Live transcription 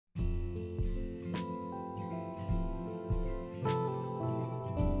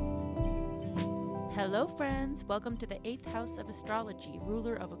Hello, friends. Welcome to the 8th house of astrology,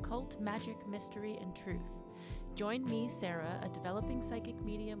 ruler of occult, magic, mystery, and truth. Join me, Sarah, a developing psychic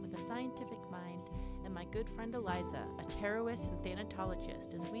medium with a scientific mind, and my good friend Eliza, a tarotist and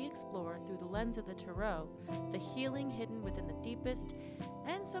thanatologist, as we explore through the lens of the tarot the healing hidden within the deepest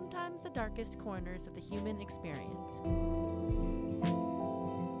and sometimes the darkest corners of the human experience.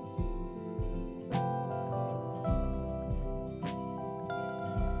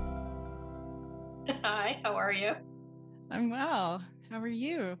 Hi, how are you? I'm well. How are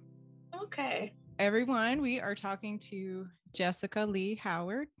you? Okay. Everyone, we are talking to Jessica Lee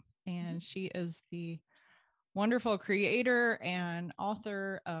Howard, and she is the wonderful creator and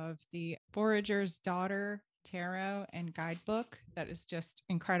author of the Forager's Daughter Tarot and Guidebook. That is just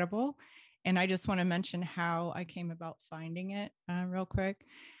incredible. And I just want to mention how I came about finding it real quick.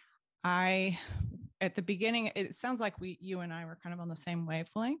 At the beginning, it sounds like you and I were kind of on the same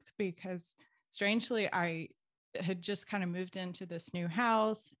wavelength because strangely, I had just kind of moved into this new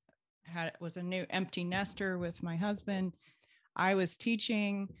house, was a new empty nester with my husband. I was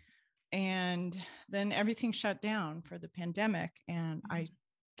teaching, and then everything shut down for the pandemic. And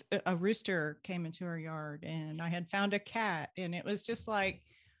a rooster came into our yard, and I had found a cat, and it was just like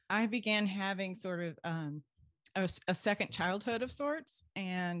I began having sort of a second childhood of sorts.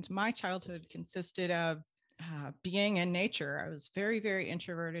 And my childhood consisted of being in nature. I was very, very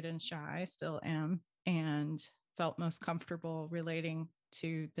introverted and shy, still am, and felt most comfortable relating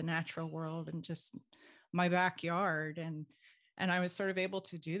to the natural world and just my backyard. And I was sort of able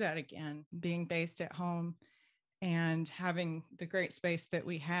to do that again, being based at home and having the great space that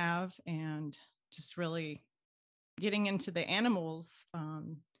we have, and just really getting into the animals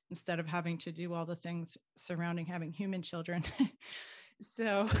instead of having to do all the things surrounding having human children.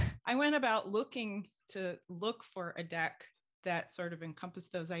 So I went about looking for a deck that sort of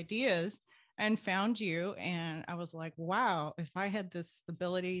encompassed those ideas and found you. And I was like, wow, if I had this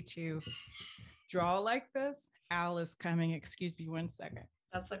ability to draw like this. Al is coming. Excuse me 1 second.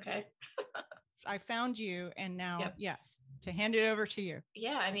 That's okay. I found you, and now, yes, to hand it over to you.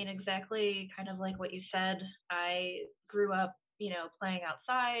 Yeah, I mean, exactly kind of like what you said. I grew up, playing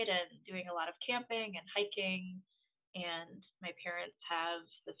outside and doing a lot of camping and hiking. And my parents have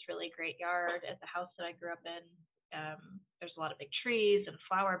this really great yard at the house that I grew up in. There's a lot of big trees and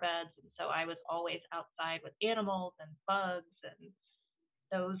flower beds. And so I was always outside with animals and bugs. And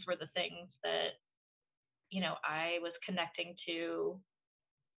those were the things that, I was connecting to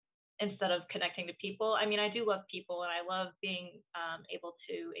instead of connecting to people. I mean, I do love people, and I love being able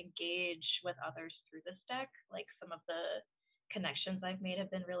to engage with others through this deck. Like, some of the connections I've made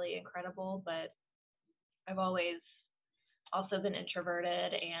have been really incredible, but I've always also been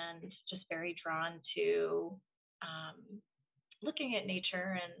introverted and just very drawn to looking at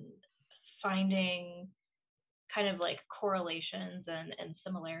nature and finding kind of like correlations and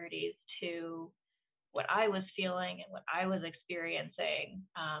similarities to what I was feeling and what I was experiencing,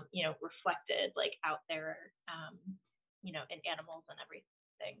 reflected like out there, in animals and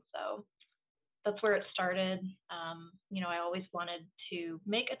everything. So that's where it started. I always wanted to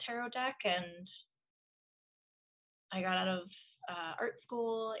make a tarot deck, and I got out of art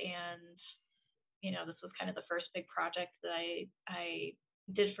school, and, this was kind of the first big project that I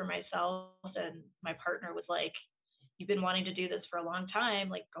did for myself. And my partner was like, you've been wanting to do this for a long time,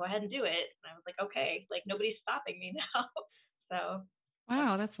 like, go ahead and do it. And I was like, okay, like, nobody's stopping me now. So.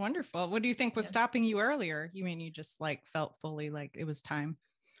 Wow, that's wonderful. What do you think was stopping you earlier? You mean you just like felt fully like it was time?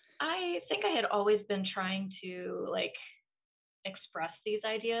 I think I had always been trying to like express these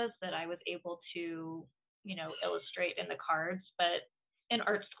ideas that I was able to, illustrate in the cards. But in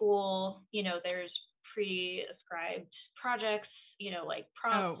art school, there's pre-ascribed projects, like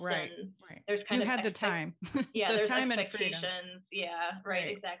prompts. Oh, right. And right. There's kind you of had the time. Yeah, the there's time expectations. And freedom. Yeah, right,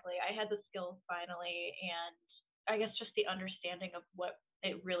 exactly. I had the skills finally, and I guess just the understanding of what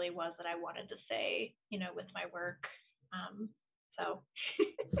it really was that I wanted to say, with my work.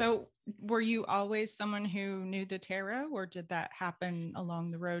 So were you always someone who knew the tarot, or did that happen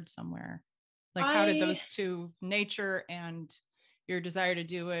along the road somewhere? Like, how did those two, nature and your desire to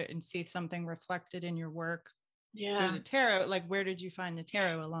do it and see something reflected in your work through the tarot, like, where did you find the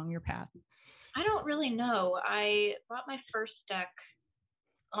tarot along your path? I don't really know. I bought my first deck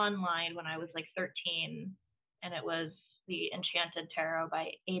online when I was like 13, and it was the Enchanted Tarot by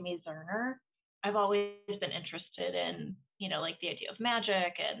Amy Zerner. I've always been interested in, like the idea of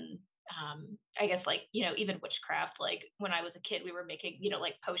magic and I guess like, even witchcraft. Like, when I was a kid, we were making,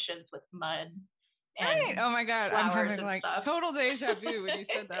 like potions with mud. Right. Oh my God. I'm having like stuff. Total deja vu when you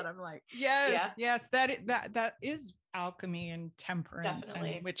said that. I'm like, yes, that is alchemy and temperance.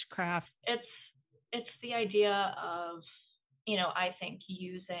 Definitely. And witchcraft. it's the idea of, I think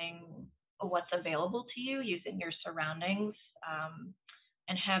using what's available to you, using your surroundings,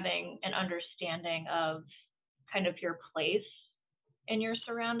 and having an understanding of kind of your place in your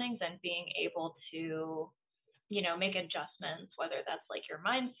surroundings and being able to, make adjustments, whether that's like your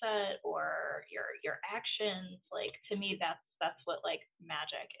mindset or your actions. Like, to me, that's what like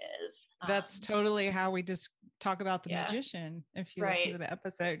magic is. That's totally how we just talk about the Yeah. magician, if you Right. listen to the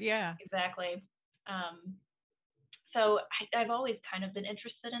episode. Yeah. Exactly. So I've always kind of been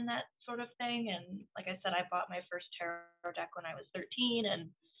interested in that sort of thing. And like I said, I bought my first tarot deck when I was 13, and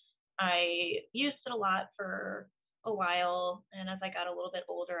I used it a lot for a while. And as I got a little bit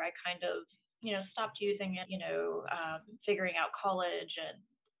older, I kind of, stopped using it, figuring out college and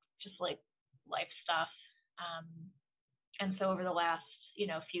just like life stuff. And so over the last,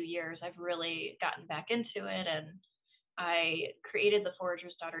 few years, I've really gotten back into it. And I created the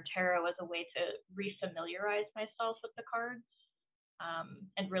Forager's Daughter Tarot as a way to refamiliarize myself with the cards,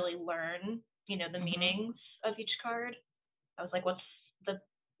 and really learn, the meanings of each card. I was like, what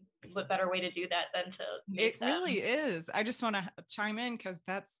better way to do that than to it really is. I just want to chime in because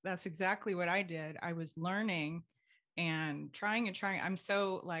that's exactly what I did. I was learning and trying. I'm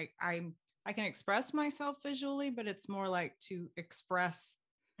so like, I can express myself visually, but it's more like to express.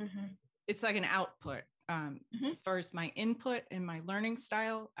 It's like an output. As far as my input and my learning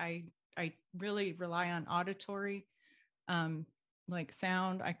style, I really rely on auditory, like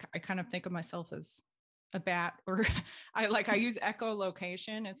sound. I kind of think of myself as a bat, or I use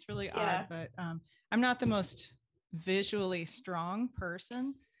echolocation. It's really odd, but I'm not the most visually strong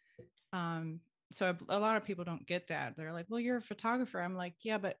person. So a lot of people don't get that. They're like, well, you're a photographer. I'm like,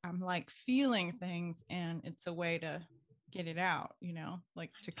 yeah, but I'm like feeling things, and it's a way to get it out,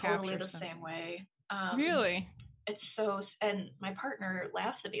 like to capture the something. same way. Really? It's so, and my partner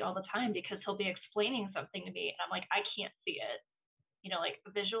laughs at me all the time because he'll be explaining something to me, and I'm like, I can't see it. Like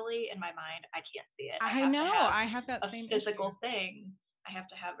visually in my mind, I can't see it. I know. I have that same physical issue. thing. I have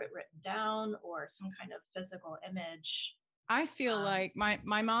to have it written down or some kind of physical image. I feel like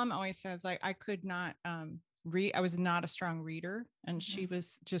my mom always says, like, I could not read. I was not a strong reader, and she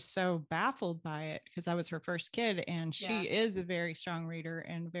was just so baffled by it because I was her first kid, and she is a very strong reader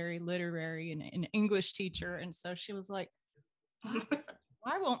and very literary and an English teacher. And so she was like,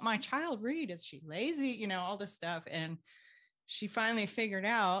 why won't my child read? Is she lazy? All this stuff. And she finally figured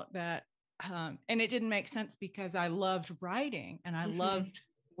out that, and it didn't make sense because I loved writing and I loved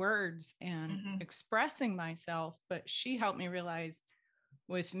words and expressing myself. But she helped me realize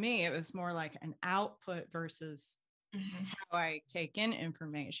with me, it was more like an output versus how I take in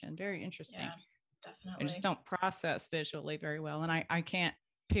information. Very interesting. Yeah, definitely. I just don't process visually very well. And I can't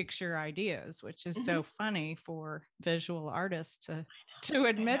picture ideas, which is so funny for visual artists to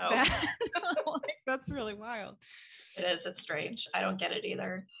admit that. Like, that's really wild. It is. It's strange. I don't get it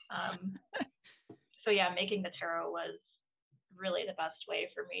either. So yeah, making the tarot was really the best way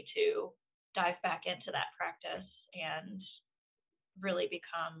for me to dive back into that practice and really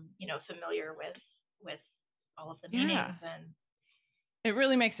become, familiar with all of the meanings. And it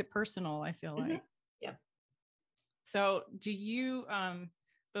really makes it personal, I feel like. Yep. So do you,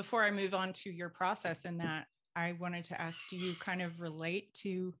 before I move on to your process in that, I wanted to ask, do you kind of relate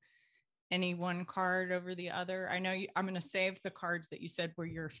to any one card over the other? I know I'm going to save the cards that you said were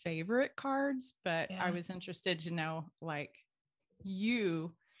your favorite cards, but I was interested to know, like,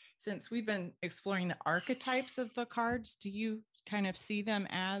 since we've been exploring the archetypes of the cards, do you kind of see them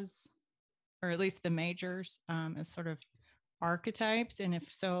as, or at least the majors, as sort of archetypes? And if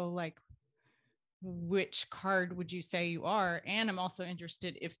so, like, which card would you say you are? And I'm also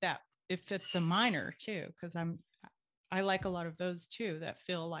interested if it's a minor too, because I like a lot of those too that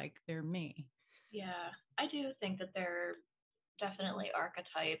feel like they're me. Yeah, I do think that they're definitely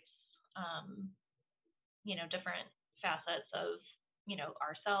archetypes, different facets of,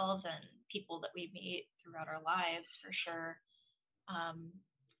 ourselves and people that we meet throughout our lives, for sure.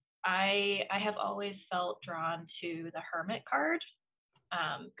 I have always felt drawn to the Hermit card,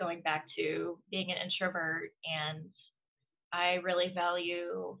 going back to being an introvert, and I really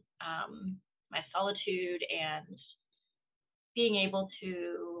value my solitude and being able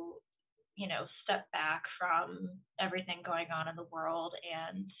to, step back from everything going on in the world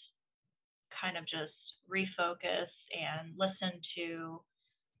and kind of just refocus and listen to,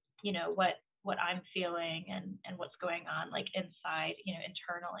 what I'm feeling and what's going on, like inside,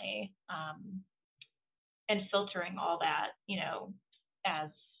 internally, and filtering all that, as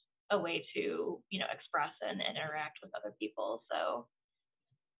a way to, express and interact with other people. So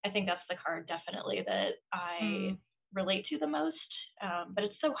I think that's the card definitely that I relate to the most. But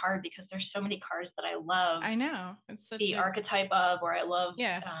it's so hard because there's so many cards that I love. I know. It's such the archetype of, or I love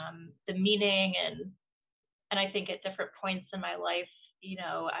the meaning. And I think at different points in my life, you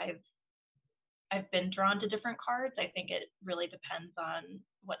know, I've been drawn to different cards. I think it really depends on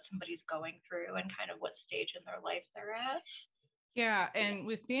what somebody's going through and kind of what stage in their life they're at. Yeah. And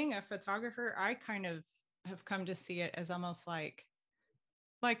with being a photographer, I kind of have come to see it as almost like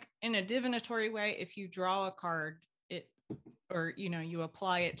in a divinatory way, if you draw a card, or, you know, you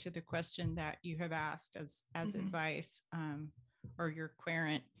apply it to the question that you have asked as advice, or your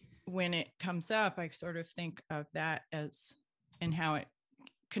querent, when it comes up, I sort of think of that as, and how it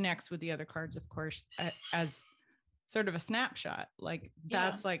connects with the other cards, of course, as sort of a snapshot. Like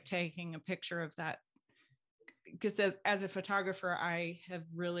that's like taking a picture of that, because as a photographer, I have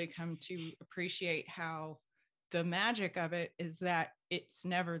really come to appreciate how the magic of it is that it's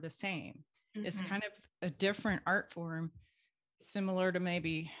never the same. It's kind of a different art form, similar to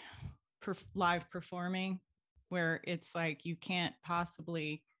maybe live performing, where it's like you can't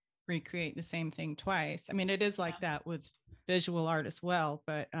possibly recreate the same thing twice. I mean, it is like that with visual art as well,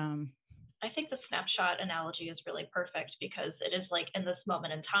 but I think the snapshot analogy is really perfect, because it is like in this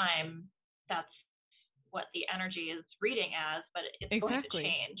moment in time, that's what the energy is reading as, but it's going to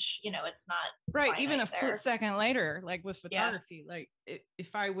change. You know, it's not right. Even a split second later, like with photography, like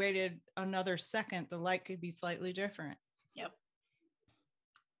if I waited another second, the light could be slightly different. Yep.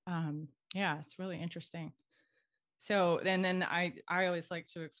 Yeah, it's really interesting. So, and then I always like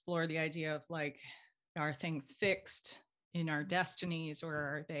to explore the idea of like, are things fixed in our destinies, or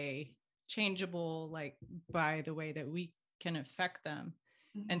are they changeable, like by the way that we can affect them?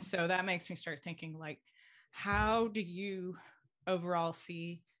 And so that makes me start thinking, like, how do you overall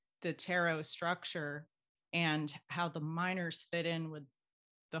see the tarot structure and how the minors fit in with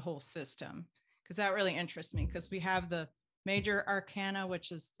the whole system? Because that really interests me, because we have the major arcana,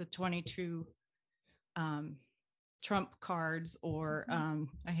 which is the 22 trump cards, or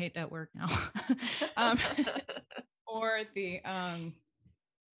I hate that word now, or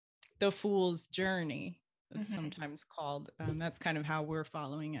the fool's journey, it's sometimes called. That's kind of how we're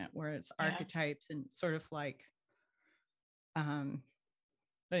following it, where it's archetypes, and sort of like on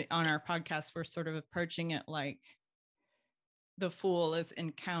our podcast, we're sort of approaching it like the fool is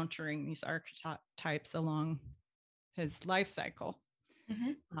encountering these archetypes along his life cycle.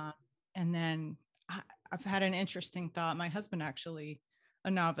 And then I've had an interesting thought. My husband, actually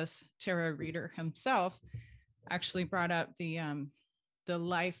a novice tarot reader himself, actually brought up the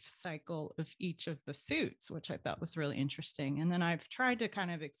life cycle of each of the suits, which I thought was really interesting. And then I've tried to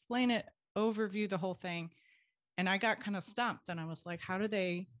kind of explain it, overview the whole thing, and I got kind of stumped. And I was like, how do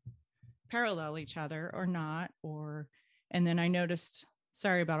they parallel each other or not? And then I noticed,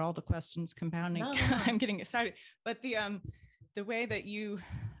 sorry about all the questions compounding. No. I'm getting excited. But the way that you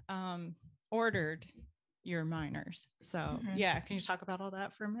ordered your minors. So yeah, can you talk about all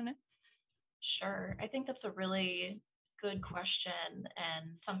that for a minute? Sure. I think that's a really good question,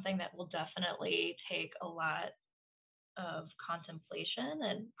 and something that will definitely take a lot of contemplation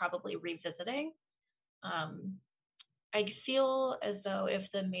and probably revisiting. I feel as though if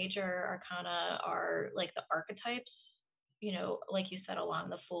the major arcana are like the archetypes, you know, like you said, along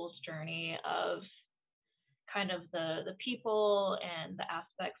the fool's journey of kind of the people and the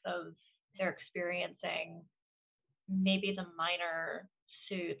aspects of they're experiencing, maybe the minor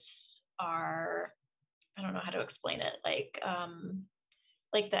suits are, I don't know how to explain it,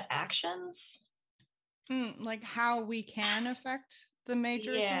 like the actions, like how we can affect the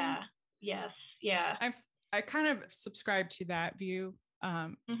major things. Yes. I kind of subscribe to that view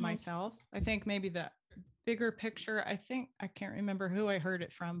myself. I think maybe the bigger picture, I can't remember who I heard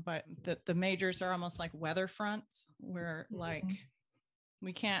it from, but that the majors are almost like weather fronts, where like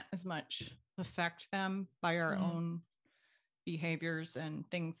we can't as much affect them by our own behaviors and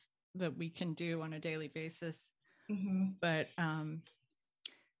things that we can do on a daily basis. But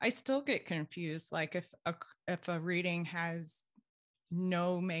I still get confused. Like if a reading has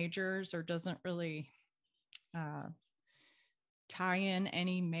no majors, or doesn't really tie in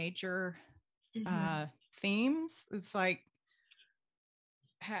any major themes, it's like,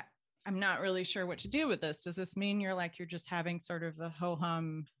 I'm not really sure what to do with this. Does this mean you're just having sort of a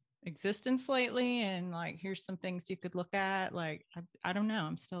ho-hum existence lately, and like, here's some things you could look at? Like, I don't know.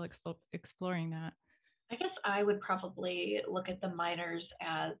 I'm still exploring that. I guess I would probably look at the minors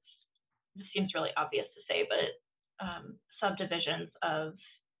as, this seems really obvious to say, but subdivisions of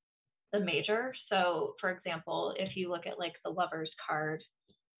the major. So for example, if you look at like the Lover's card,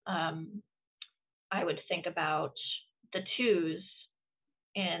 I would think about the twos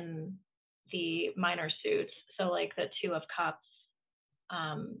in the minor suits. So like the Two of Cups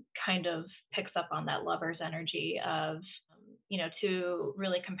kind of picks up on that lover's energy of, two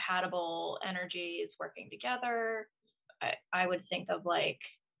really compatible energies working together. I would think of like,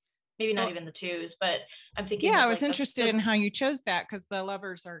 maybe not even the twos, but I'm thinking. Yeah, of I was like interested in how you chose that, because the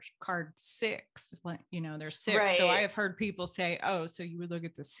lovers are card 6. Like, they're 6. Right. So I have heard people say, "Oh, so you would look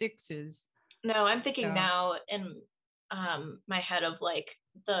at the 6s." No, I'm thinking now in my head of like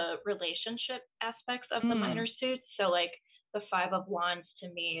the relationship aspects of the minor suits. So like the Five of Wands to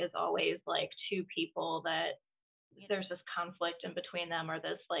me is always like two people that there's this conflict in between them, or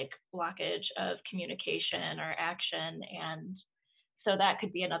this like blockage of communication or action. And so that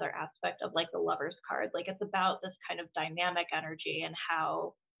could be another aspect of like the Lovers card. Like it's about this kind of dynamic energy and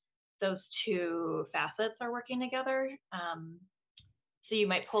how those two facets are working together. So you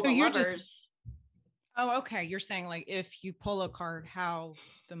might pull the Lovers. Oh, okay. You're saying like if you pull a card, how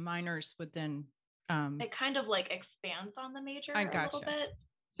the minors would then it kind of like expands on the major a little bit.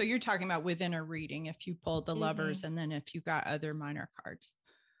 So you're talking about within a reading, if you pulled the lovers and then if you got other minor cards.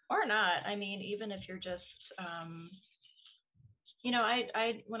 Or not. I mean, even if you're just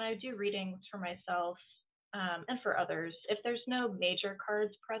I when I do readings for myself and for others, if there's no major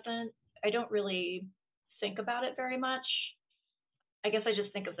cards present, I don't really think about it very much. I guess I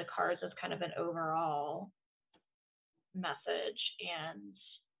just think of the cards as kind of an overall message. And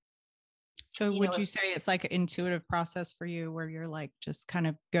so would you say it's like an intuitive process for you, where you're like just kind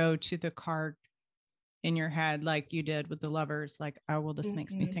of go to the card in your head like you did with the lovers, like, oh well, this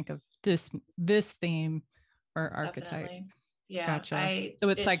makes me think of this theme or archetype? Definitely. Yeah. Gotcha. So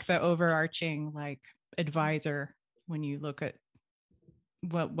it's like the overarching like advisor when you look at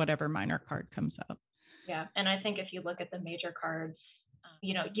whatever minor card comes up. Yeah. And I think if you look at the major cards,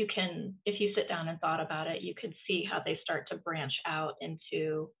 you can, if you sit down and thought about it, you could see how they start to branch out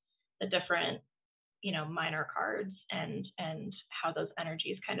into the different, minor cards and how those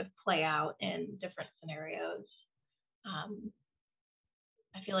energies kind of play out in different scenarios.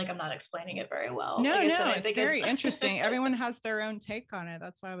 I feel like I'm not explaining it very well. No, it's very interesting. Everyone has their own take on it.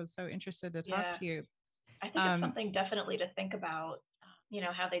 That's why I was so interested to talk to you. I think it's something definitely to think about,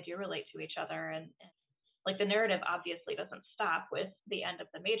 how they do relate to each other. And like the narrative obviously doesn't stop with the end of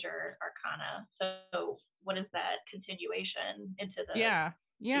the major arcana. So what is that continuation into the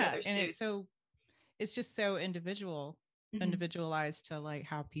and it's just so individualized to like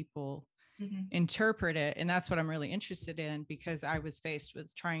how people interpret it. And that's what I'm really interested in, because I was faced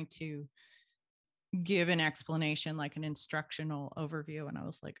with trying to give an explanation, like an instructional overview, and I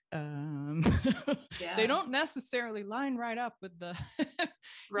was like, they don't necessarily line right up with the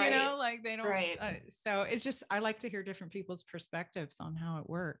like they don't so it's just, I like to hear different people's perspectives on how it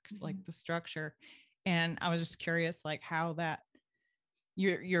works, like the structure. And I was just curious, like how that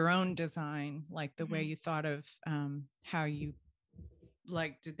your own design, like the way you thought of how you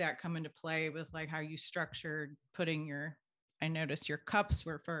like, did that come into play with like how you structured putting I noticed your cups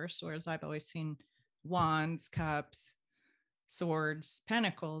were first, whereas I've always seen wands, cups, swords,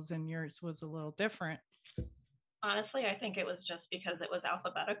 pentacles, and yours was a little different. Honestly, I think it was just because it was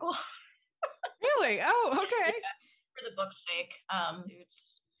alphabetical. Really? Oh, okay. For the book's sake.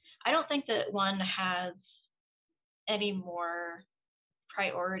 I don't think that one has any more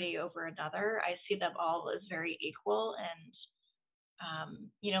priority over another. I see them all as very equal. And,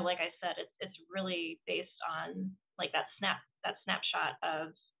 like I said, it's really based on like that snapshot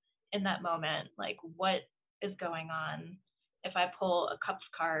of in that moment, like what is going on. If I pull a cups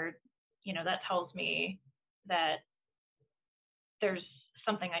card, that tells me that there's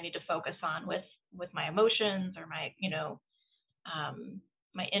something I need to focus on with my emotions or my,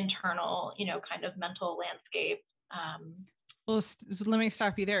 my internal, kind of mental landscape. Well, so let me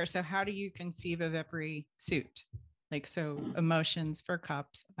stop you there. So how do you conceive of every suit? Like, so emotions for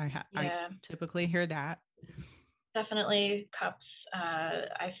cups, I typically hear that. Definitely cups,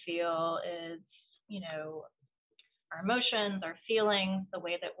 I feel is, our emotions, our feelings, the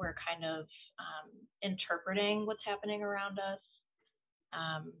way that we're kind of interpreting what's happening around us.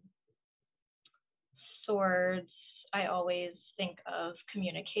 Swords, I always think of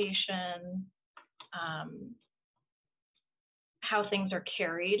communication, how things are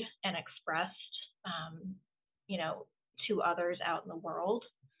carried and expressed, to others out in the world.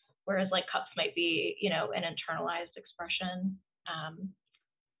 Whereas like cups might be, an internalized expression.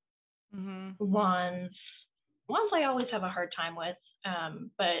 Wands I always have a hard time with,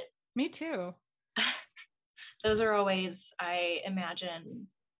 but me too. Those are always, I imagine,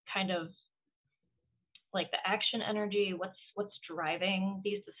 kind of like the action energy, what's driving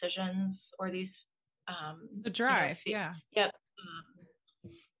these decisions or these the drive. Yep.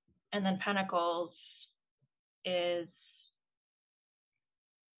 And then pentacles is,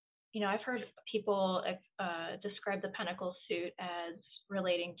 I've heard people describe the pentacle suit as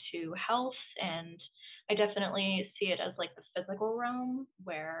relating to health, and I definitely see it as like the physical realm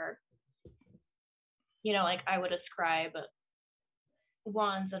where, like I would ascribe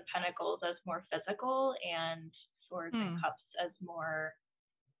wands and pentacles as more physical and swords and cups as more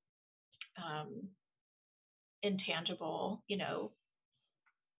intangible,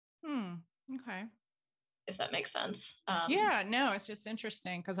 Okay. If that makes sense. Yeah, no, it's just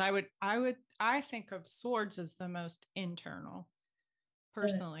interesting because I think of swords as the most internal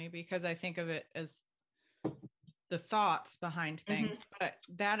personally, because I think of it as the thoughts behind things, but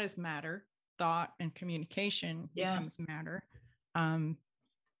that is matter. Thought and communication becomes matter. And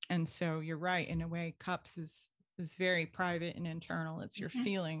so you're right. In a way, cups is very private and internal. It's your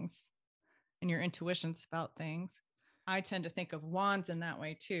feelings and your intuitions about things. I tend to think of wands in that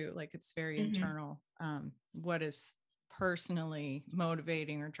way too. Like it's very internal. What is personally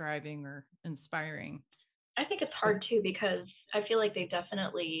motivating or driving or inspiring? I think it's hard too, because I feel like they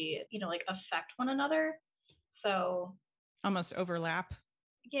definitely, like affect one another. So almost overlap.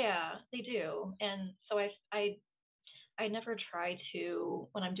 Yeah, they do. And so I never try to,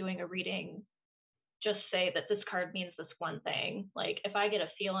 when I'm doing a reading, just say that this card means this one thing. Like if I get a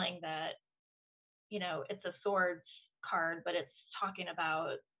feeling that, it's a swords card, but it's talking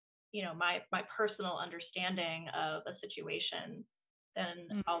about, my personal understanding of a situation,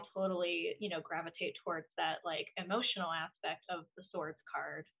 then I'll totally, gravitate towards that like emotional aspect of the swords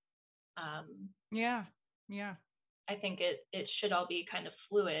card. Yeah. I think it should all be kind of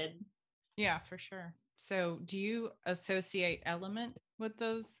fluid. Yeah, for sure. So do you associate element with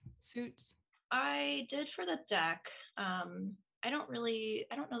those suits? I did for the deck. I don't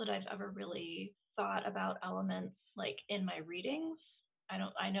know that I've ever really thought about elements like in my readings.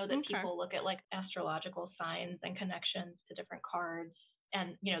 I know that people look at like astrological signs and connections to different cards,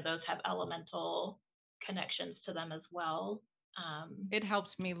 and those have elemental connections to them as well. It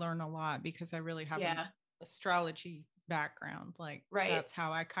helped me learn a lot because I really have an astrology background. Like that's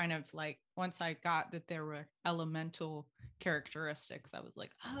how I kind of like, once I got that there were elemental characteristics, I was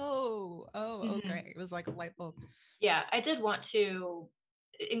like, okay. It was like a light bulb. Yeah, I did want to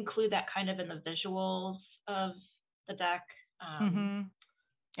include that kind of in the visuals of the deck.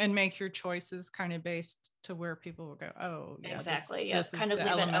 And make your choices kind of based to where people will go, oh yeah, exactly. This kind is of the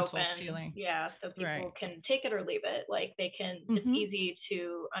leave elemental it open. feeling. Yeah, so people can take it or leave it. Like they can, it's easy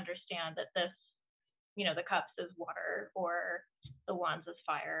to understand that this, the cups is water or the wands is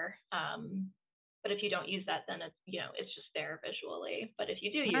fire. But if you don't use that, then it's, it's just there visually. But if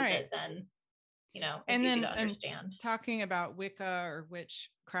you do use it, then, it's and easy then to understand. Talking about Wicca or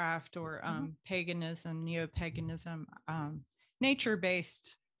witchcraft or paganism, neo-paganism,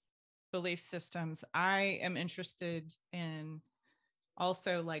 nature-based belief systems, I am interested in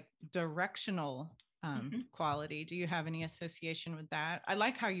also like directional quality. Do you have any association with that? I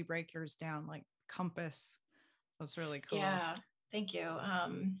like how you break yours down, like compass. That's really cool. Yeah, thank you.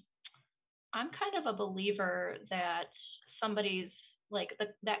 I'm kind of a believer that somebody's like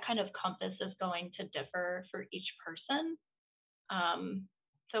that kind of compass is going to differ for each person.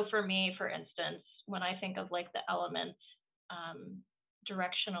 So for me, for instance, when I think of like the elements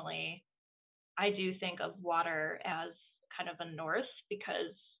directionally, I do think of water as kind of a north,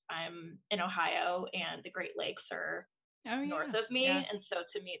 because I'm in Ohio and the Great Lakes are north of me. And so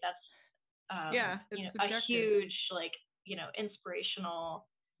to me, that's it's a huge like, inspirational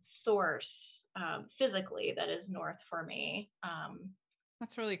source physically that is north for me.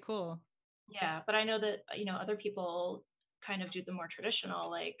 That's really cool. Yeah, but I know that, other people kind of do the more traditional,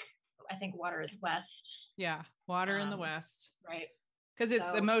 like I think water is west. Yeah, water in the west. Right. Because it's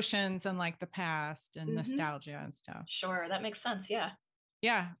emotions and like the past and nostalgia and stuff. Sure, that makes sense. Yeah.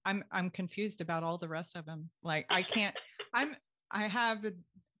 Yeah, I'm confused about all the rest of them. Like I can't. I have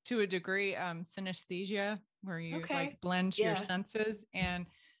to a degree synesthesia, where you like blend your senses, and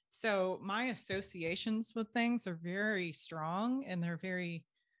so my associations with things are very strong and they're very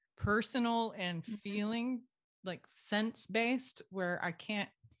personal and feeling like sense based, where I can't.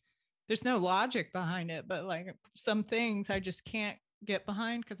 There's no logic behind it, but like some things I just can't get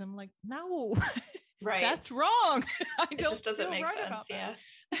behind because I'm like, no, that's wrong. I don't feel right about that.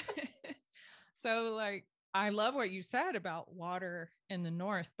 So like, I love what you said about water in the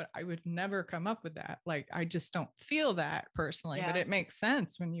north, but I would never come up with that. Like, I just don't feel that personally, but it makes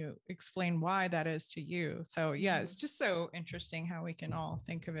sense when you explain why that is to you. So yeah, it's just so interesting how we can all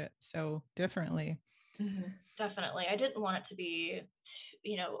think of it so differently. Definitely. I didn't want it to be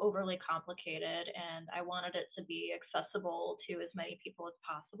overly complicated, and I wanted it to be accessible to as many people as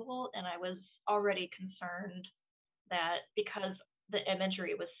possible. And I was already concerned that because the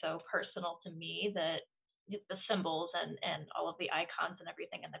imagery was so personal to me, that the symbols and all of the icons and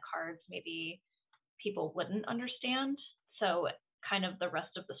everything in the cards, maybe people wouldn't understand. So kind of the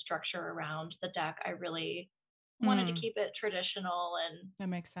rest of the structure around the deck, I really wanted to keep it traditional and that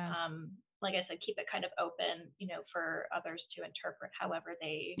makes sense. Like I said, keep it kind of open, for others to interpret however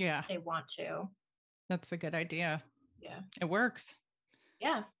they want to. That's a good idea. Yeah. It works.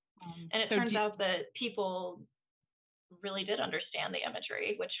 Yeah. And it turns out that people really did understand the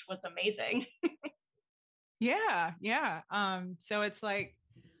imagery, which was amazing. Yeah. So it's like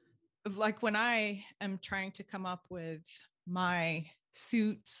when I am trying to come up with my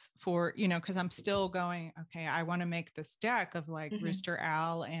suits for, because I'm still going, okay, I want to make this deck of like Rooster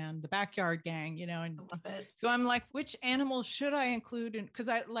Owl and the Backyard Gang, and so I'm like, which animals should I include? Because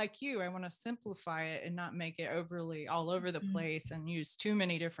I, like you, I want to simplify it and not make it overly all over the place and use too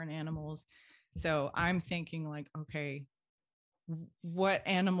many different animals. So I'm thinking like, okay, what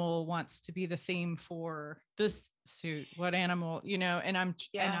animal wants to be the theme for this suit? What animal, and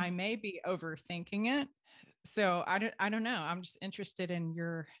I may be overthinking it. So I don't know. I'm just interested in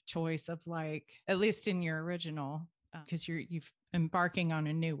your choice of like, at least in your original, because you've embarking on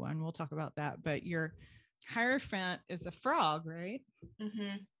a new one. We'll talk about that, but your Hierophant is a frog, right?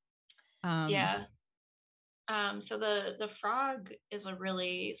 Yeah. So the frog is a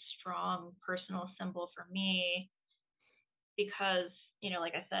really strong personal symbol for me because,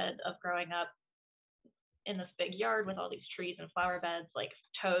 like I said, of growing up in this big yard with all these trees and flower beds, like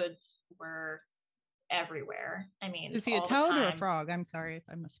toads were everywhere. I mean, is he a toad or a frog? I'm sorry if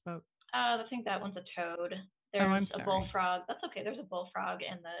I misspoke. I think that one's a toad. There's a bullfrog. That's okay. There's a bullfrog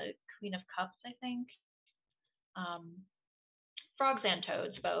and the Queen of Cups, I think. Frogs and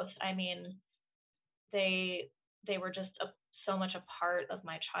toads, both. I mean, they were just so much a part of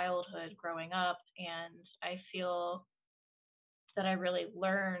my childhood growing up, and I feel that I really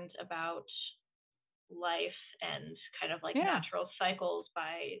learned about life and kind of like natural cycles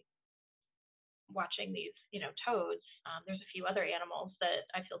by watching these, toads. There's a few other animals that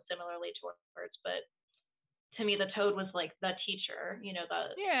I feel similarly towards, but to me, the toad was like the teacher,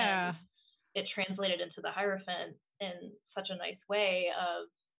 and it translated into the Hierophant in such a nice way of,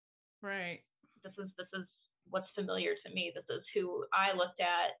 this is what's familiar to me. This is who I looked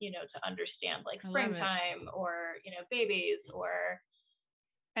at, to understand like springtime or, babies or.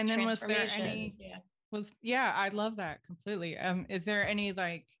 And then was there any, I love that completely. Is there any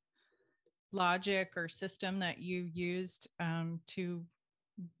like logic or system that you used to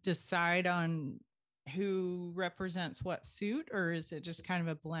decide on who represents what suit, or is it just kind of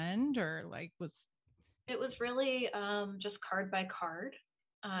a blend, or like it was really just card by card.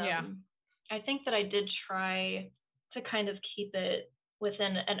 I think that I did try to kind of keep it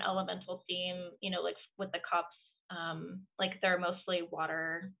within an elemental theme, like with the cups, like they're mostly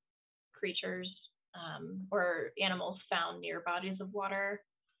water creatures or animals found near bodies of water.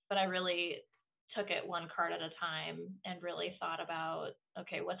 But I really took it one card at a time and really thought about,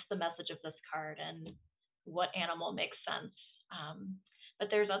 okay, what's the message of this card and what animal makes sense? But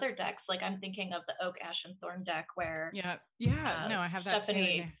there's other decks, like I'm thinking of the Oak, Ash, and Thorn deck where no, I have that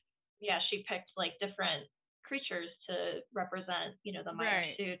Stephanie, too. She picked like different creatures to represent, the minor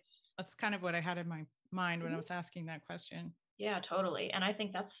suits. That's kind of what I had in my mind when I was asking that question. Yeah, totally. And I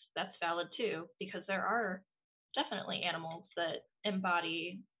think that's valid too, because there are definitely animals that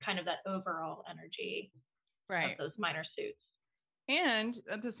embody kind of that overall energy of those minor suits. And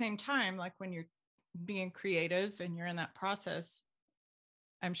at the same time, like when you're being creative and you're in that process,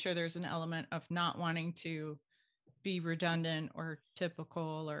 I'm sure there's an element of not wanting to be redundant or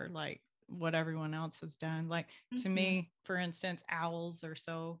typical or like what everyone else has done. Like to me, for instance, owls are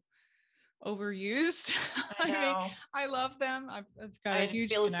so overused. I mean, I love them. I've got a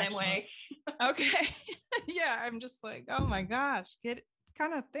huge connection. I feel the same way. Okay. I'm just like, oh my gosh,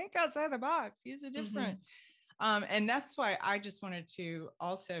 kind of think outside the box, use it different. And that's why I just wanted to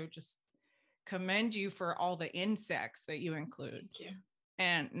also just commend you for all the insects that you include. Thank you.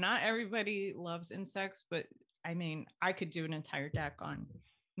 And not everybody loves insects, but I mean, I could do an entire deck on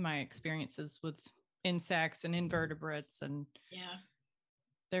my experiences with insects and invertebrates, and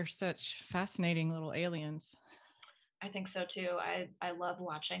they're such fascinating little aliens. I think so too. I love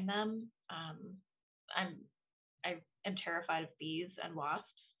watching them. I am terrified of bees and wasps,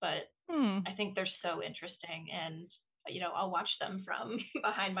 but I think they're so interesting, and I'll watch them from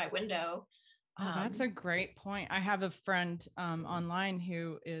behind my window. Oh, that's a great point. I have a friend online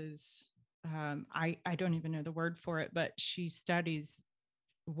who is I don't even know the word for it, but she studies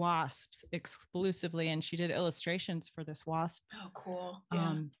wasps exclusively, and she did illustrations for this wasp cool.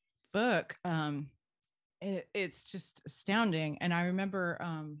 book. It's just astounding. And I remember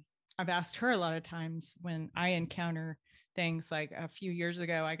I've asked her a lot of times when I encounter things, like a few years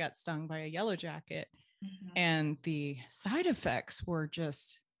ago, I got stung by a yellow jacket, and the side effects were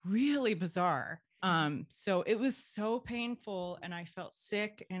just really bizarre. So it was so painful and I felt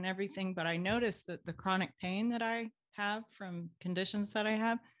sick and everything, but I noticed that the chronic pain that I have from conditions that I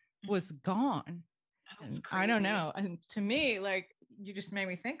have was gone. And I don't know. And to me, like, you just made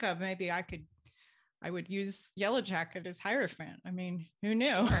me think of, maybe I would use yellow jacket as Hierophant. I mean, who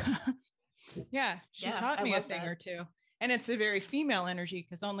knew? Yeah. She taught me a thing or two. And it's a very female energy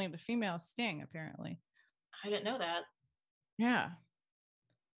because only the females sting, apparently. I didn't know that. Yeah.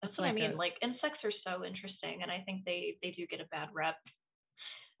 That's what I mean. Like, insects are so interesting, and I think they do get a bad rep.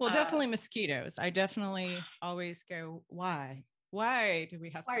 Well, definitely mosquitoes. I definitely always go, why? Why do we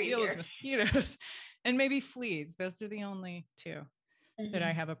have to deal with mosquitoes? And maybe fleas. Those are the only two that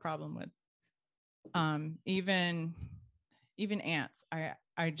I have a problem with. Even ants. I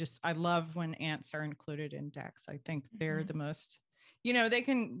love when ants are included in decks. I think they're the most, they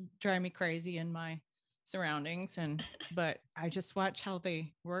can drive me crazy in my surroundings, but I just watch how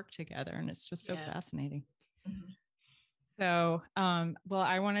they work together, and it's just so fascinating. So, well,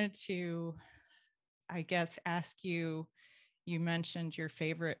 I wanted to, I guess, ask you, you mentioned your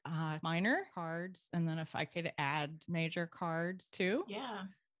favorite minor cards, and then if I could add major cards too. Yeah.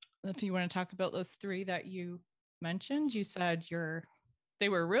 If you want to talk about those three that you mentioned, you said they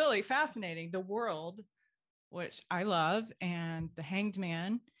were really fascinating. The World, which I love, and the Hanged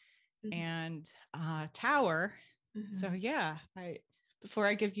Man, and Tower. So yeah, before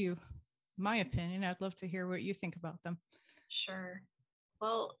I give you my opinion, I'd love to hear what you think about them. Sure.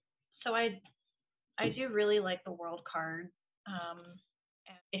 Well, so I do really like the World card.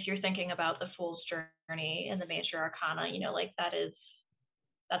 If you're thinking about the Fool's Journey and the Major Arcana, like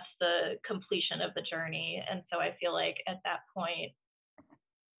that's the completion of the journey. And so I feel like at that point,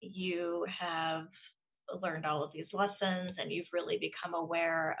 you have learned all of these lessons and you've really become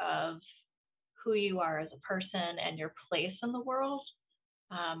aware of who you are as a person and your place in the world.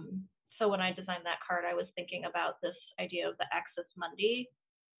 So when I designed that card, I was thinking about this idea of the Axis Mundi,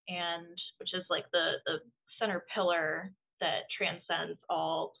 and which is like the center pillar that transcends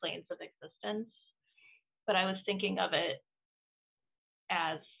all planes of existence. But I was thinking of it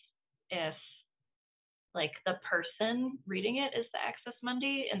as if like the person reading it is the Axis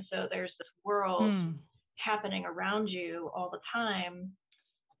Mundi. And so there's this world happening around you all the time.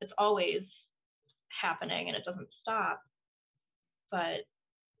 It's always happening and it doesn't stop. But,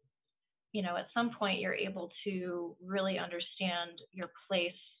 at some point you're able to really understand your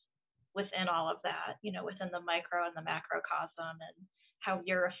place within all of that, within the micro and the macrocosm, and how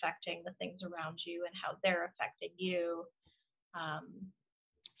you're affecting the things around you and how they're affecting you.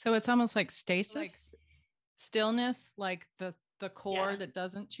 So it's almost like stasis, stillness, like the core that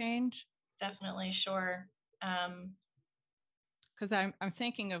doesn't change. Definitely, sure. Because I'm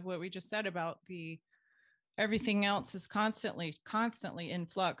thinking of what we just said about everything else is constantly in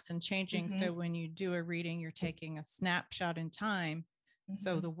flux and changing. So when you do a reading, you're taking a snapshot in time.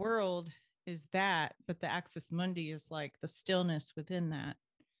 So the world is that, but the Axis Mundi is like the stillness within that.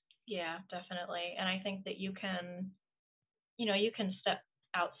 Yeah, definitely. And I think that you can step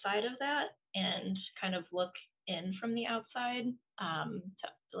outside of that and kind of look in from the outside to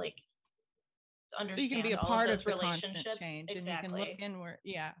like understand. So you can be a part of the constant change, and you can look inward,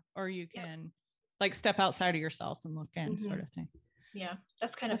 or you can like step outside of yourself and look in, sort of thing. Yeah,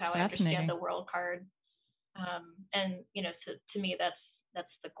 that's kind of how I understand the World card. And to me, that's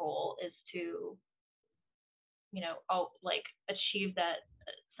the goal, is to achieve that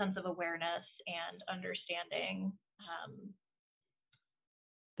sense of awareness and understanding.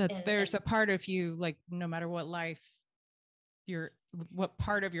 There's a part of you, like, no matter what what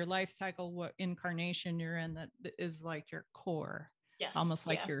part of your life cycle, what incarnation you're in, that is like your core, almost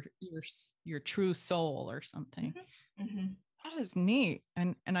like your true soul or something. That is neat.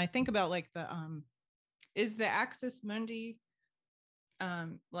 And I think about like is the Axis Mundi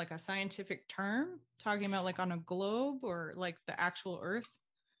like a scientific term, talking about like on a globe or like the actual Earth?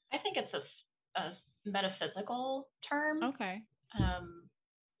 I think it's a metaphysical term. Okay.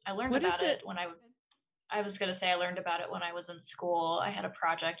 I learned about it when I was going to say I learned about it when I was in school. I had a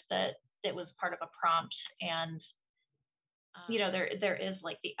project that it was part of a prompt, and there is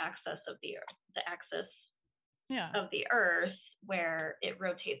like the axis of the Earth where it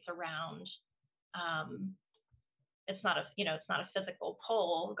rotates around. It's not a physical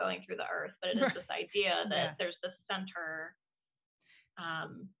pole going through the Earth, but it is this idea that there's this center.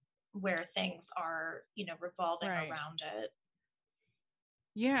 where things are, revolving Right. around it.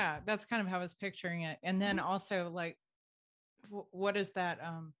 Yeah, that's kind of how I was picturing it. And then also like, what is that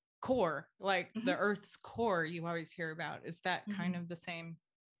core? Like the Earth's core you always hear about. Is that kind of the same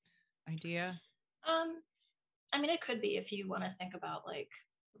idea? I mean, it could be if you want to think about like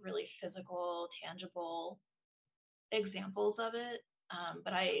really physical, tangible examples of it.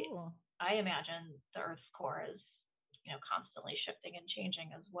 But I imagine the Earth's core is, constantly shifting and changing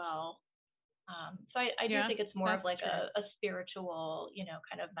as well. So I do think it's more of like a spiritual,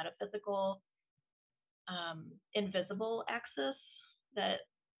 kind of metaphysical, invisible axis, that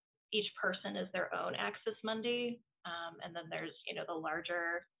each person is their own axis mundi. And then there's, the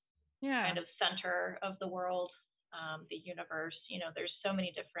larger kind of center of the world, the universe, there's so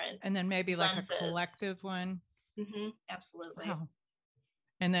many different. And then maybe like a collective one. Absolutely. Wow.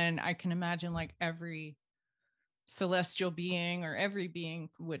 And then I can imagine like every celestial being or every being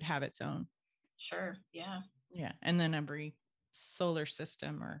would have its own. Sure. Yeah. Yeah. And then every solar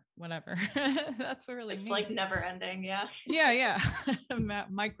system or whatever. That's really it's neat. Like never ending. Yeah. Yeah.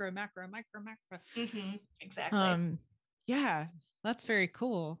 Micro, macro. Exactly. Yeah, that's very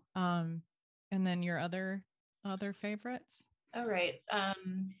cool. And then your other favorites? All right.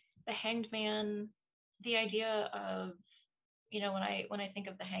 The Hanged Man, the idea of, when I think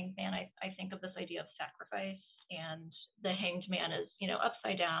of the Hanged Man, I think of this idea of sacrifice, and the Hanged Man is,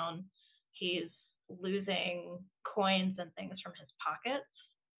 upside down. He's losing coins and things from his pockets.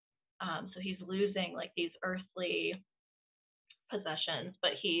 So he's losing like these earthly possessions,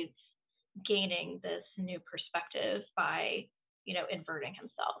 but he's gaining this new perspective by, inverting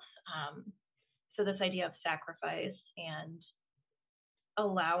himself. So this idea of sacrifice and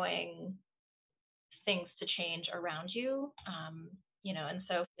allowing things to change around you, and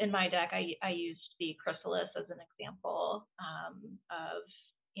so in my deck, I used the chrysalis as an example, of,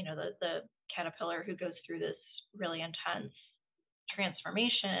 the caterpillar who goes through this really intense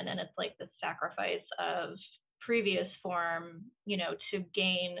transformation, and it's like the sacrifice of previous form, to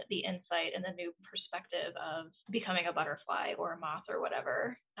gain the insight and the new perspective of becoming a butterfly or a moth or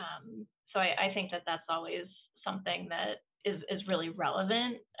whatever. So I think that that's always something that is really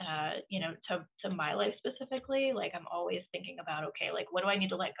relevant, to my life specifically. Like I'm always thinking about, okay, like what do I need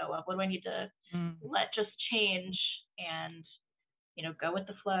to let go of? What do I need to let just change and, go with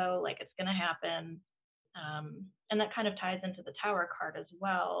the flow? Like it's going to happen. And that kind of ties into the Tower card as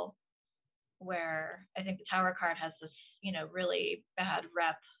well, where I think the Tower card has this, really bad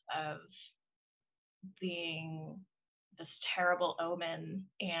rep of being this terrible omen.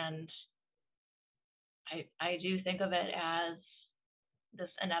 And I do think of it as this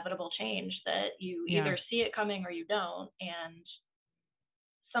inevitable change that you either see it coming or you don't. And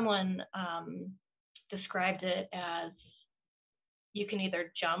someone described it as you can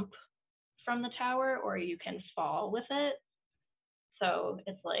either jump from the tower or you can fall with it. So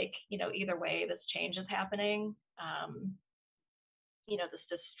it's like, either way, this change is happening.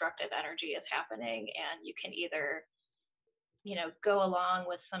 This destructive energy is happening, and you can either, go along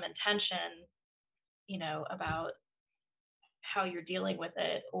with some intention, about how you're dealing with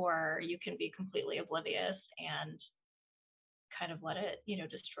it, or you can be completely oblivious and kind of let it,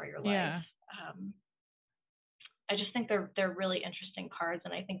 destroy your life. I just think they're really interesting cards,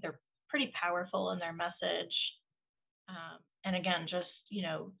 and I think they're pretty powerful in their message. And again, just,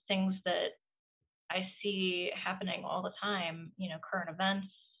 things that I see happening all the time, current events,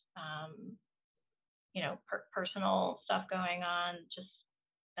 personal stuff going on, just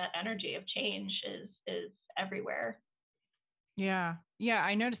that energy of change is everywhere. Yeah.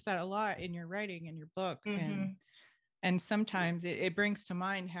 I noticed that a lot in your writing in your book. And sometimes it brings to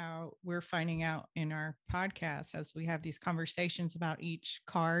mind how we're finding out in our podcast, as we have these conversations about each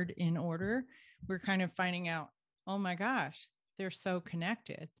card in order, we're kind of finding out, oh my gosh, they're so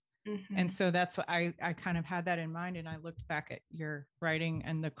connected. And so that's what I kind of had that in mind. And I looked back at your writing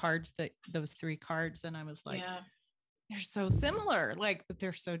and the cards, those 3 cards, and I was like, they're so similar, like, but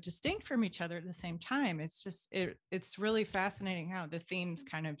they're so distinct from each other at the same time. It's just, it's really fascinating how the themes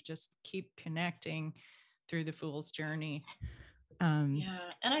kind of just keep connecting through the Fool's Journey. And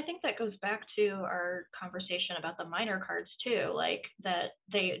I think that goes back to our conversation about the minor cards too, like that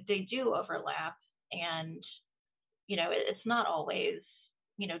they do overlap, and it's not always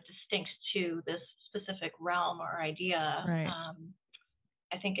distinct to this specific realm or idea. Right.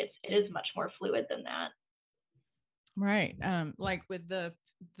 I think it is much more fluid than that. Right. Like with the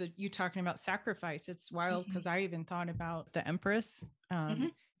you talking about sacrifice, it's wild because I even thought about the Empress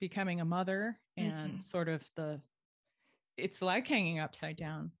becoming a mother, and sort of it's like hanging upside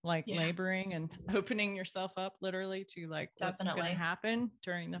down, like laboring and opening yourself up literally to like what's going to happen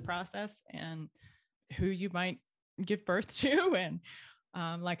during the process and who you might give birth to. And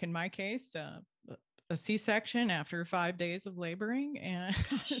like in my case, a C-section after 5 days of laboring. And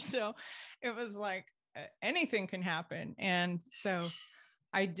so it was like anything can happen. And so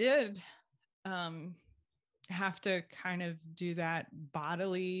I did have to kind of do that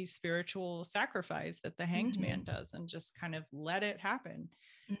bodily spiritual sacrifice that the hanged man does and just kind of let it happen.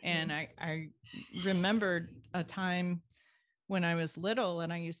 And I remembered a time when I was little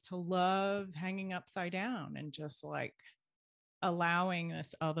and I used to love hanging upside down and just like allowing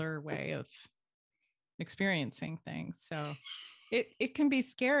this other way of experiencing things. So it can be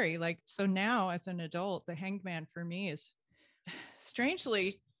scary. Like, so now as an adult, the hanged man for me is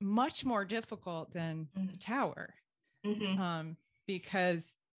strangely much more difficult than the tower,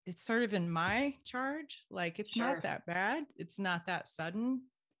 because it's sort of in my charge. Like, it's not that bad. It's not that sudden.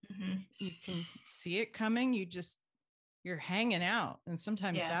 You can see it coming. You're hanging out. And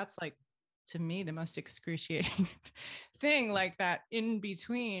sometimes that's like, to me, the most excruciating thing, like that in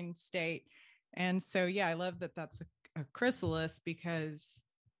between state. And so, yeah, I love that that's a chrysalis, because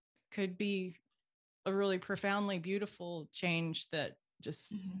it could be a really profoundly beautiful change that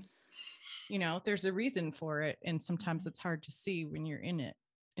just, you know, there's a reason for it. And sometimes it's hard to see when you're in it,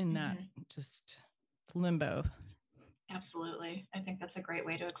 in that just limbo. Absolutely. I think that's a great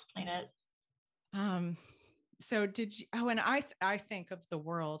way to explain it. So did you, and I think of the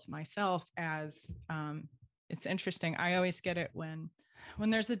world myself as, it's interesting. I always get it when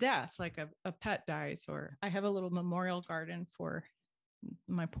there's a death, like a pet dies, or I have a little memorial garden for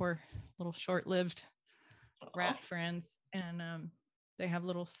my poor little short-lived rat friends. And they have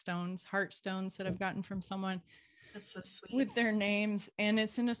little stones, heart stones that I've gotten from someone. That's so sweet. With their names, and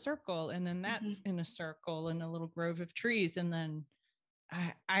it's in a circle, and then that's in a circle in a little grove of trees. And then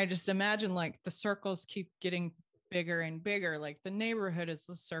I just imagine like the circles keep getting bigger and bigger, like the neighborhood is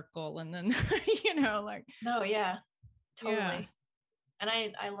a circle. And then, you know, like, no, yeah, totally. Yeah. And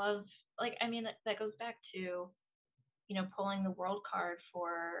I love, like, I mean, that goes back to, you know, pulling the world card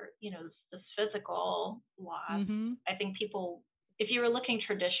for, you know, this physical loss. I think people, if you were looking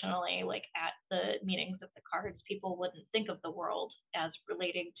traditionally, like at the meanings of the cards, people wouldn't think of the world as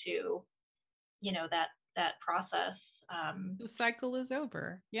relating to, you know, that process. The cycle is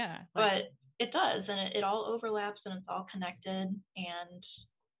over. Yeah. But it does. And it all overlaps and it's all connected.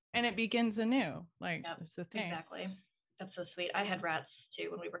 And it begins anew. Like, that's the thing. Exactly. That's so sweet. I had rats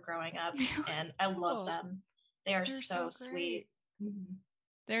too when we were growing up, and I love them. They're so sweet.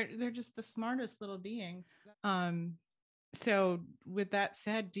 They're just the smartest little beings. So with that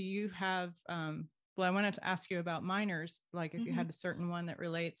said, do you have, well, I wanted to ask you about minors, like if you had a certain one that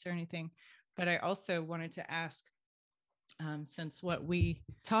relates or anything, but I also wanted to ask, since what we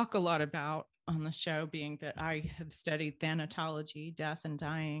talk a lot about on the show being that I have studied thanatology, death and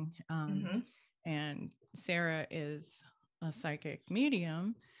dying, and Sarah is a psychic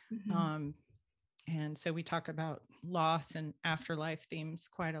medium. And so we talk about loss and afterlife themes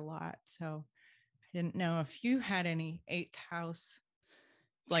quite a lot. So I didn't know if you had any 8th house,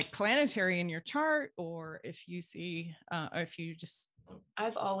 like planetary in your chart, or if you see, or if you just.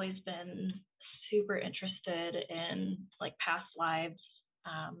 I've always been super interested in like past lives,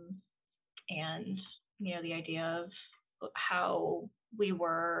 and, you know, the idea of how we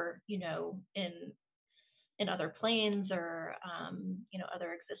were, you know, in other planes or, you know,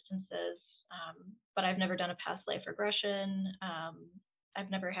 other existences. But I've never done a past life regression. I've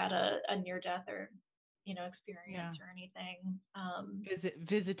never had a near death or, you know, experience or anything.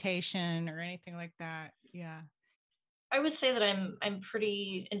 Visitation or anything like that. Yeah. I would say that I'm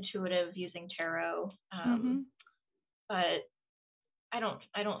pretty intuitive using tarot. But I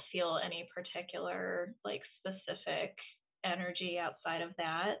don't feel any particular like specific energy outside of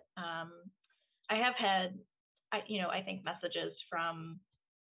that. I have had, I think messages from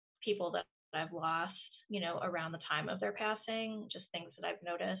people that I've lost, you know, around the time of their passing, just things that I've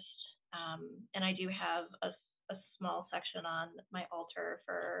noticed. And I do have a small section on my altar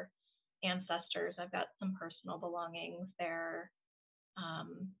for ancestors. I've got some personal belongings there.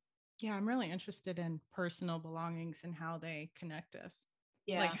 Yeah, I'm really interested in personal belongings and how they connect us.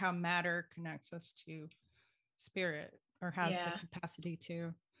 Yeah. Like how matter connects us to spirit, or has the capacity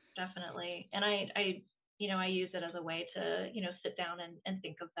to. Definitely. And I use it as a way to, you know, sit down and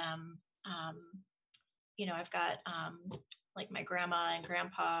think of them. You know, I've got like my grandma and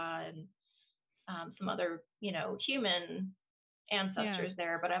grandpa and some other, you know, human ancestors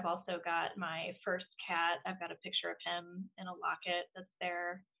there, but I've also got my first cat. I've got a picture of him in a locket that's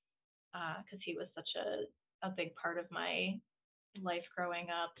there, because he was such a big part of my life growing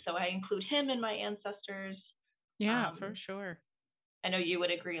up. So I include him in my ancestors. Yeah, for sure. I know you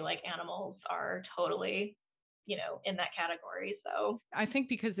would agree, like animals are totally, in that category. So I think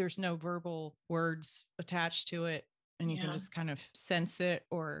because there's no verbal words attached to it and you can just kind of sense it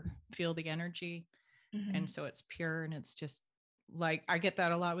or feel the energy. Mm-hmm. And so it's pure, and it's just like, I get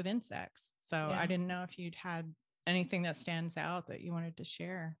that a lot with insects. So I didn't know if you'd had anything that stands out that you wanted to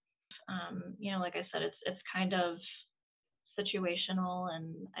share. Like I said, it's kind of situational,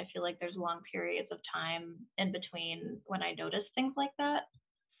 and I feel like there's long periods of time in between when I notice things like that.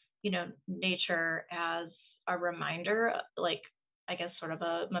 Nature as a reminder, like, I guess sort of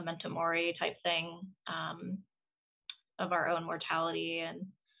a memento mori type thing, of our own mortality. And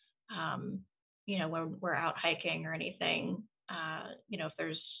when we're out hiking or anything, if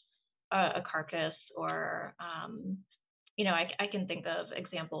there's a carcass or I can think of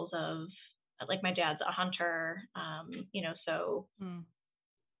examples of, like, my dad's a hunter, so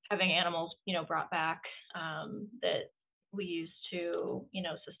having animals, brought back, that we use to,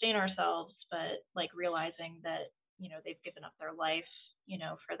 sustain ourselves, but like realizing that, they've given up their life,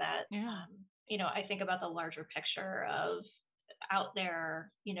 for that. I think about the larger picture of out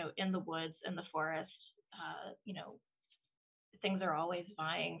there, in the woods, in the forest, things are always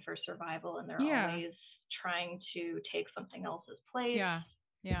vying for survival, and they're always trying to take something else's place.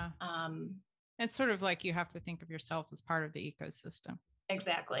 Yeah. It's sort of like you have to think of yourself as part of the ecosystem.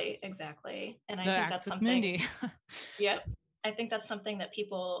 Exactly. And I think that's something. Yep. I think that's something that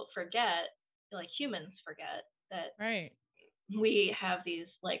people forget, like humans forget, that we have these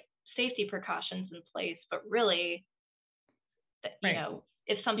like safety precautions in place, but really,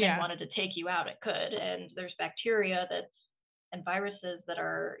 if something wanted to take you out, it could. And there's bacteria and viruses that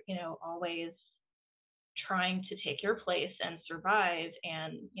are, always trying to take your place and survive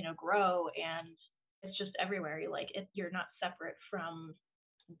and, grow. And it's just everywhere. You're not separate from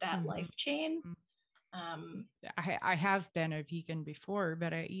that life chain. I have been a vegan before,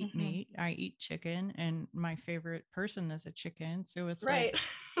 but I eat meat. I eat chicken, and my favorite person is a chicken. So it's like,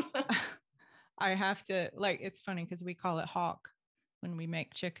 I have to, like, it's funny because we call it hawk when we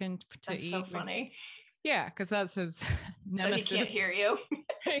make chicken to eat. So funny. Yeah, because that's his nemesis. But he can't hear you.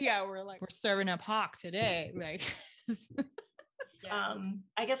 We're serving up hawk today. Like,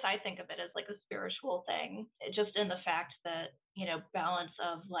 I guess I think of it as like a spiritual thing, just in the fact that, balance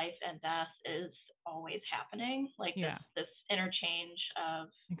of life and death is always happening. Like this interchange of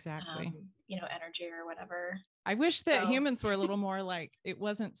energy or whatever. I wish that humans were a little more like, it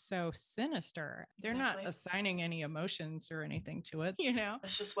wasn't so sinister. They're not assigning any emotions or anything to it,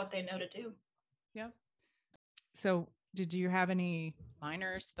 It's just what they know to do. Yep. So did you have any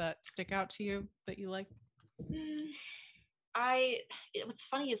minors that stick out to you that you like? What's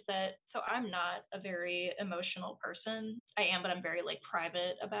funny is that, so I'm not a very emotional person. I am, but I'm very like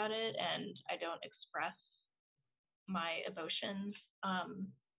private about it, and I don't express my emotions.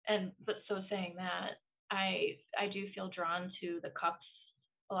 But saying that, I do feel drawn to the cups,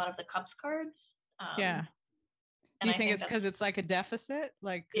 a lot of the cups cards. Do you think it's because it's like a deficit?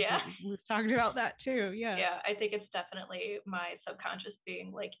 Like, we've talked about that too. Yeah, I think it's definitely my subconscious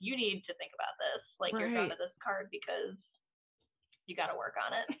being like, you need to think about this. Like, you're drawn to this card because you got to work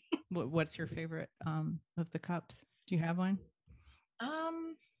on it. What's your favorite of the cups? Do you have one?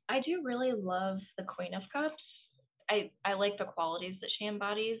 I do really love the Queen of Cups. I like the qualities that she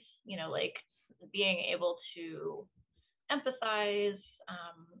embodies, like being able to empathize,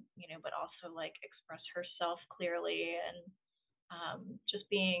 but also like express herself clearly, and just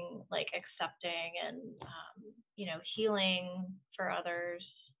being like accepting and, healing for others.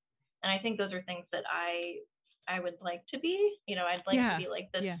 And I think those are things that I would like to be, I'd like to be like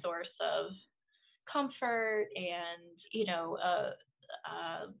this source of comfort and,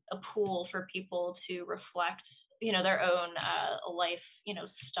 a pool for people to reflect, their own life,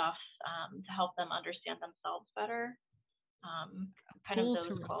 stuff, to help them understand themselves better. Kind of those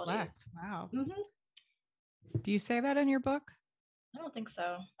to qualities. Reflect. Wow. Do you say that in your book? I don't think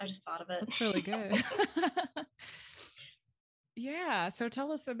so. I just thought of it. That's really good. Yeah. So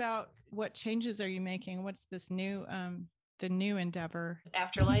tell us about what changes are you making? What's this new, the new endeavor?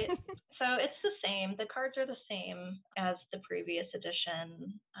 Afterlight. So it's the same. The cards are the same as the previous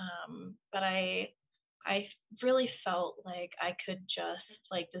edition. But I really felt like I could just,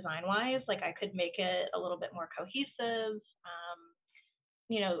 like, design wise, like I could make it a little bit more cohesive.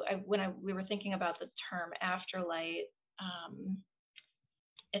 We were thinking about the term afterlight,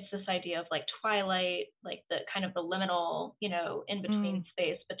 it's this idea of like twilight, like the kind of the liminal, in between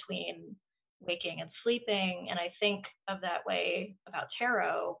space between waking and sleeping. And I think of that way about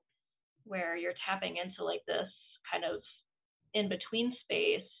tarot, where you're tapping into like this kind of in between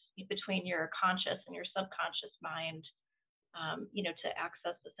space between your conscious and your subconscious mind, to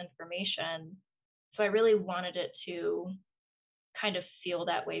access this information. So I really wanted it to kind of feel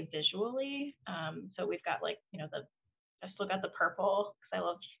that way visually. So we've got like, I still got the purple because I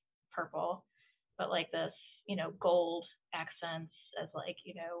love purple, but like this, gold accents as like,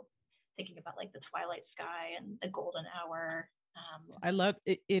 thinking about like the twilight sky and the golden hour. I love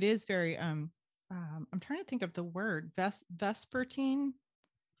it. It is very, I'm trying to think of the word vespertine.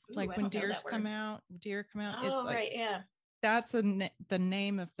 Ooh, Like when deer come out. Oh, it's like, right. Yeah. That's the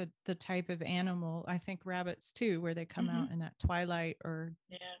name of the type of animal. I think rabbits too, where they come out in that twilight or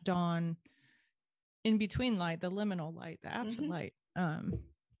dawn, in between light, the liminal light, the afterlight.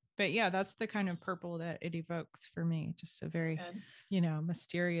 But yeah, that's the kind of purple that it evokes for me. Just a very,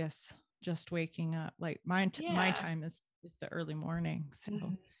 mysterious, just waking up. Like my time is the early morning. So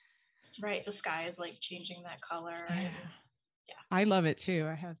right, the sky is like changing that color. Yeah. And, I love it too.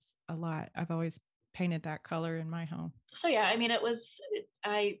 I have a lot. I've always painted that color in my home. So yeah, I mean,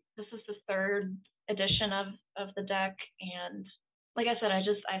 this is the third edition of the deck, and like I said, I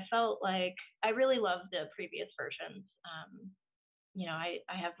felt like I really loved the previous versions.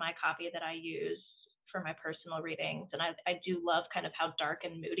 I have my copy that I use for my personal readings, and I do love kind of how dark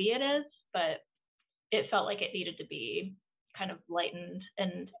and moody it is, but it felt like it needed to be kind of lightened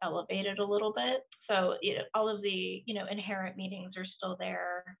and elevated a little bit. So all of the inherent meanings are still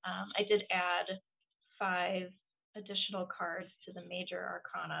there. I did add 5 additional cards to the major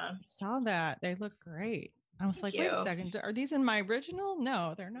arcana. I saw that. They look great. I was like, wait a second, are these in my original?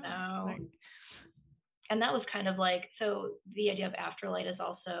 No, they're not. No. And that was kind of like, so the idea of afterlight is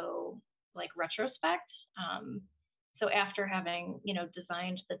also like retrospect. So after having,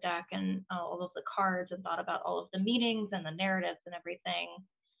 designed the deck and all of the cards and thought about all of the meanings and the narratives and everything,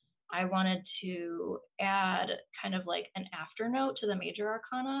 I wanted to add kind of like an afternote to the major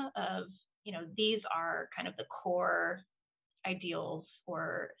arcana of, these are kind of the core ideals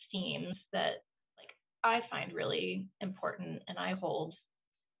or themes that like I find really important and I hold,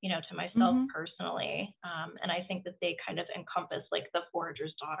 to myself personally. And I think that they kind of encompass like the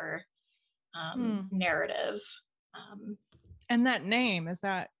Forager's Daughter narrative. And that name, does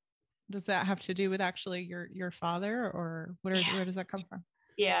that have to do with actually your father, or where does that come from?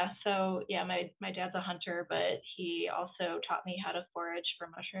 Yeah. So yeah, my dad's a hunter, but he also taught me how to forage for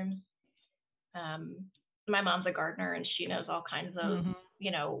mushrooms. My mom's a gardener and she knows all kinds of,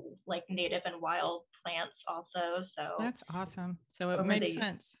 like native and wild plants also. So that's awesome. So it makes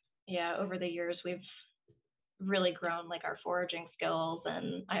sense. Yeah. Over the years, we've really grown like our foraging skills,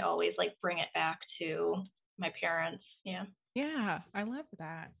 and I always like bring it back to my parents. Yeah. Yeah. I love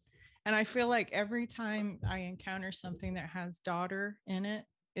that. And I feel like every time I encounter something that has daughter in it,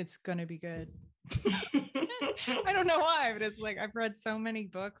 it's going to be good. I don't know why, but it's like I've read so many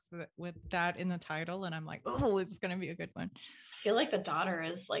books with that in the title, and I'm like, oh, it's going to be a good one. I feel like the daughter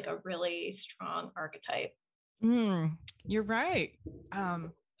is like a really strong archetype. You're right.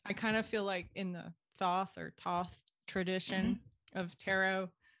 I kind of feel like in the Thoth tradition of tarot,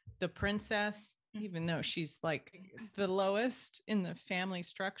 the princess, even though she's like the lowest in the family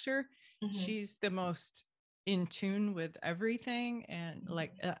structure, she's the most in tune with everything and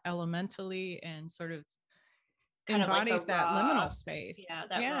like elementally, and sort of kind embodies of like that raw, liminal space. Yeah,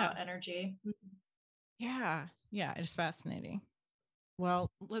 that raw energy. Yeah, it's fascinating.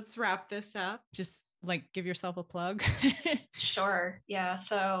 Well, let's wrap this up. Just like give yourself a plug. Sure. Yeah.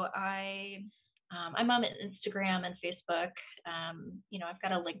 So I'm on Instagram and Facebook. I've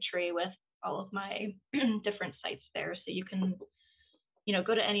got a link tree with all of my different sites there. So you can,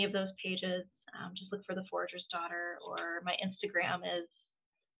 go to any of those pages. Just look for the Forager's Daughter, or my Instagram is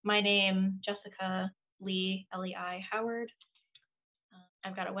my name, Jessica Lee, Lei Howard.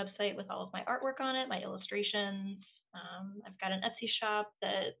 I've got a website with all of my artwork on it, my illustrations. I've got an Etsy shop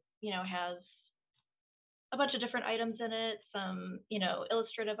that, has a bunch of different items in it, some,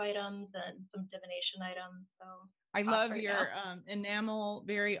 illustrative items and some divination items. So I love your enamel,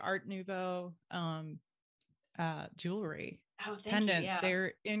 very Art Nouveau jewelry. Oh, pendants.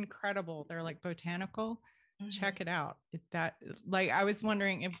 They're incredible. They're like botanical. Check it out. I was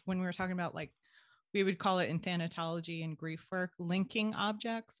wondering if when we were talking about like, we would call it in thanatology and grief work, linking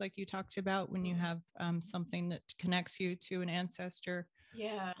objects, like you talked about when you have something that connects you to an ancestor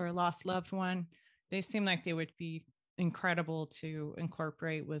or a lost loved one. They seem like they would be incredible to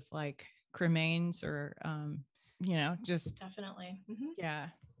incorporate with like cremains or, just definitely. Yeah.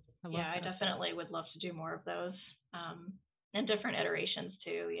 I definitely would love to do more of those and different iterations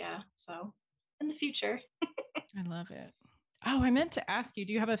too. Yeah. So in the future. I love it. Oh, I meant to ask you,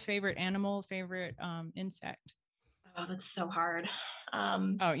 do you have a favorite animal, favorite insect? Oh, that's so hard.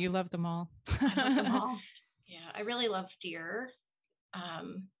 Oh, you love them all. I love them all. Yeah, I really love deer.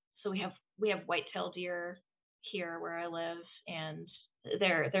 So we have white-tailed deer here where I live, and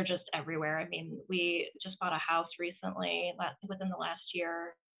they're just everywhere. I mean, we just bought a house recently within the last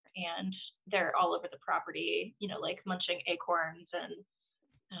year, and they're all over the property, like munching acorns and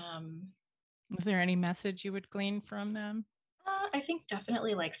Is there any message you would glean from them? I think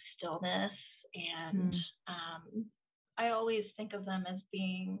definitely like stillness, and I always think of them as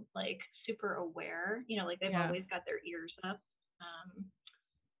being like super aware, like they've always got their ears up.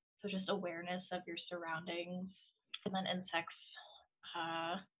 So just awareness of your surroundings. And then insects,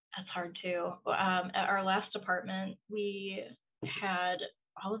 that's hard too. At our last apartment, we had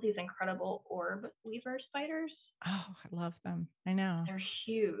all of these incredible orb weaver spiders. Oh, I love them. I know. They're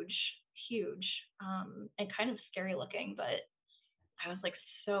huge, huge, and kind of scary looking, but I was like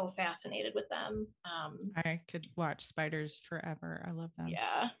so fascinated with them. I could watch spiders forever. I love them.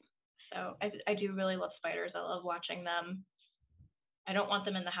 Yeah. So I do really love spiders. I love watching them. I don't want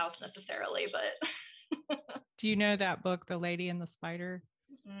them in the house necessarily, but. Do you know that book, The Lady and the Spider?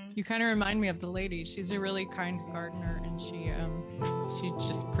 Mm-hmm. You kind of remind me of the lady. She's a really kind gardener, and she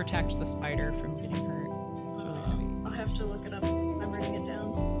just protects the spider from getting hurt. It's really sweet. I'll have to look it up. I'm writing it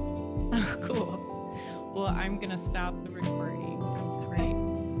down. Oh, cool. Well, I'm going to stop the recording. That was great.